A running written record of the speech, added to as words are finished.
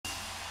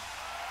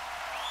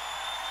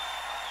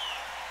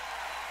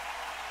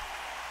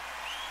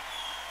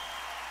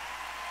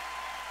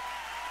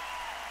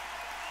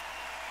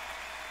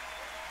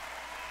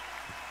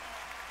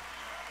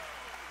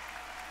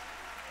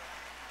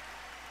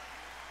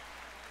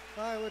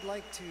I would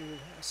like to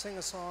sing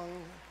a song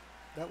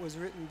that was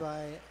written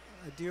by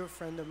a dear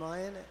friend of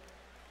mine,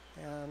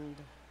 and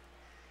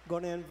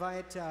going to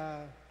invite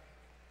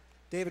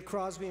David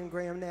Crosby and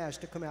Graham Nash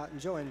to come out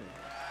and join me.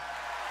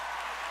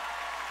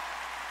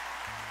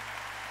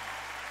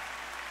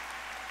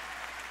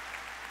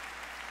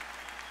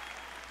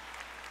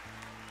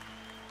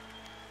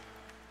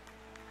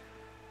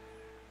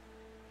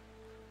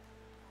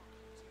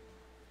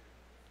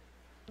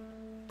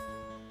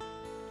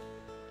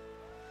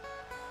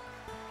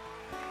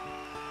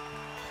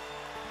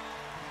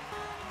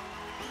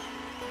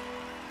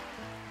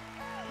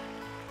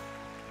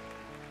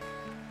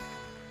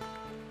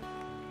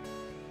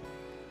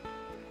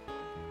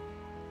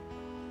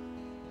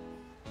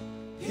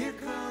 Here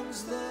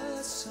comes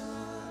the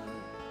sun,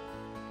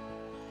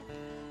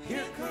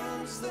 here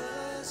comes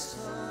the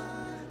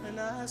sun, And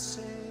I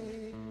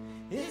say,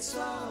 it's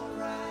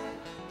alright.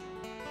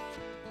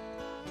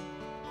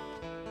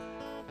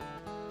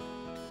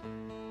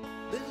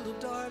 little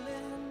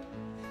darling,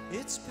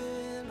 it's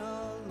been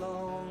a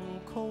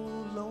long,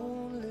 cold,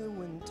 lonely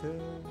winter.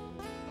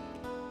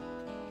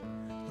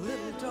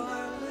 Little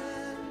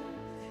darling,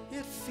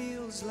 it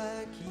feels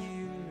like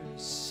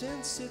years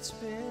since it's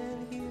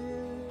been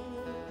here.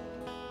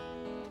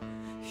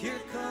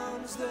 Here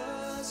comes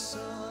the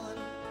sun,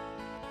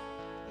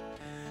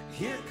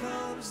 here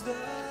comes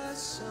the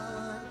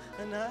sun,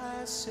 And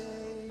I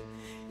say,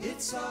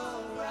 it's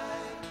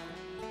alright.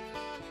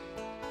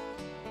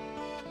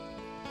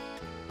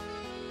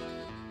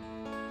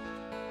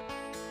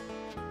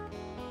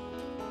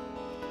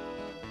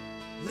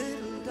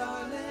 little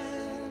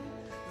darling,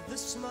 the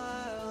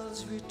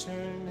smile's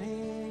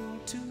returning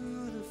to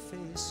the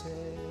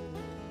faces.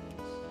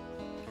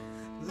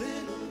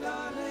 Little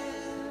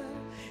darling,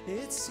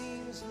 it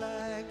seems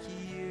like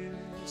years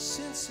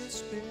since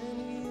it's been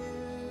here.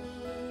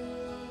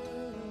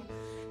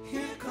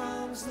 Here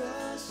comes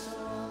the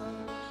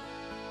sun,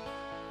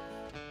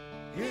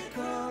 here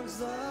comes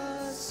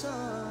the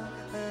sun,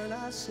 and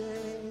I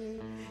say,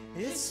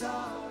 it's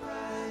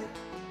alright.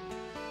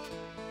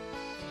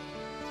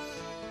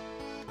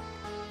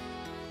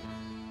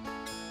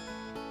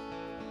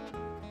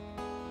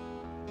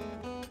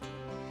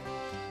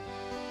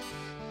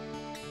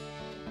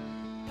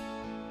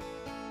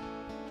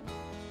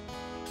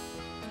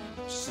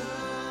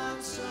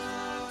 Sun,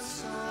 sun,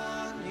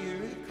 sun,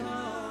 here it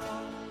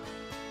comes.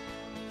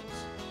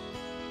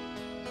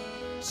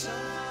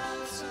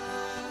 Sun,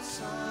 sun,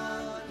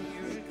 sun,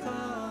 here it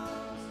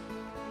comes.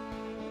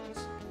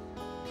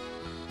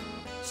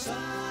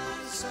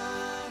 Sun,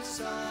 sun,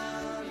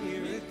 sun,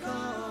 here it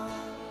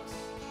comes.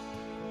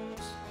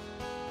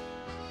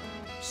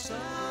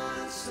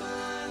 Sun,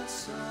 sun,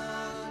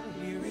 sun,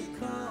 here it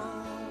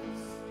comes.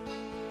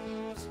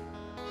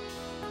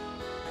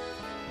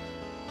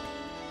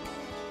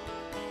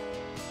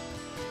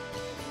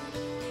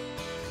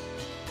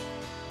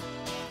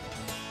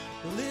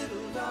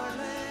 Little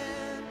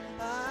darling,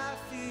 I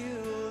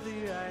feel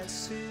the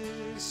ice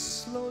is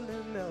slowly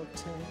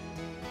melting.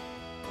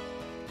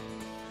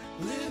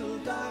 Little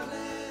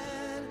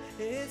darling,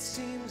 it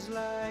seems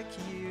like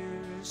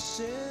years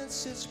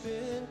since it's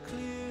been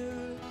clear.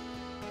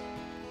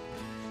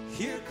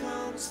 Here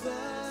comes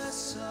the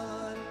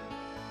sun,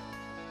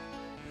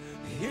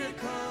 here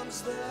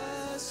comes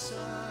the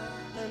sun,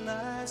 and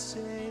I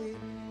say,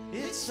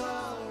 it's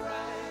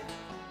alright.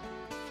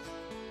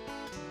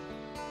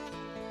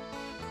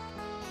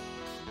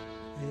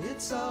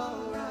 It's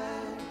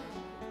alright.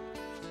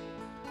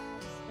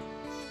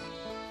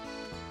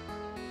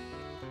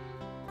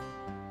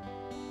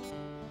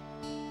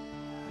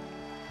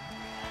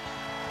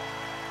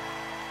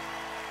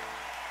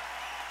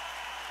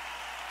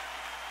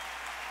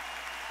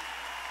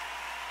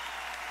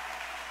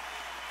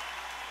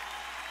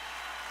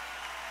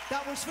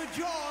 That was for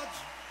George.